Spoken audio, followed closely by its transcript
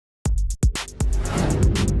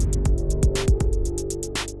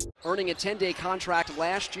Earning a 10-day contract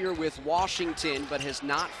last year with Washington, but has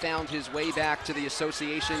not found his way back to the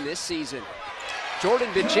association this season. Jordan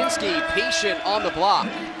Bachynski patient on the block.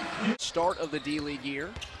 Start of the D-League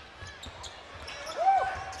year.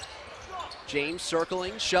 James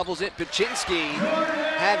circling, shovels it. Bachynski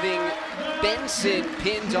having Benson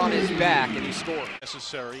pinned on his back, and he scored.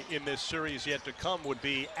 Necessary in this series yet to come would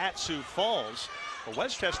be at Sioux Falls. For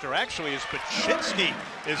Westchester, actually, as Bachynski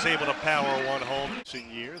is able to power one home.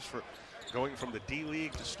 In years for going from the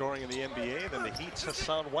D-League to starring in the NBA, then the Heat's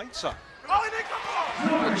Hassan Whiteside.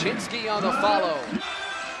 Bachynski on the follow.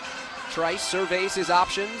 Trice surveys his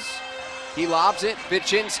options. He lobs it.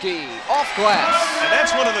 Bachynski off glass. And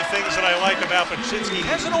that's one of the things that I like about Bachynski. He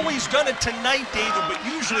hasn't always done it tonight, David, but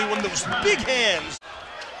usually when those big hands.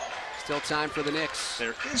 Still time for the Knicks.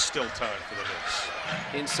 There is still time for the Knicks.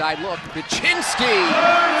 Inside look. Bachynski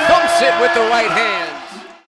thumps it with the right hand.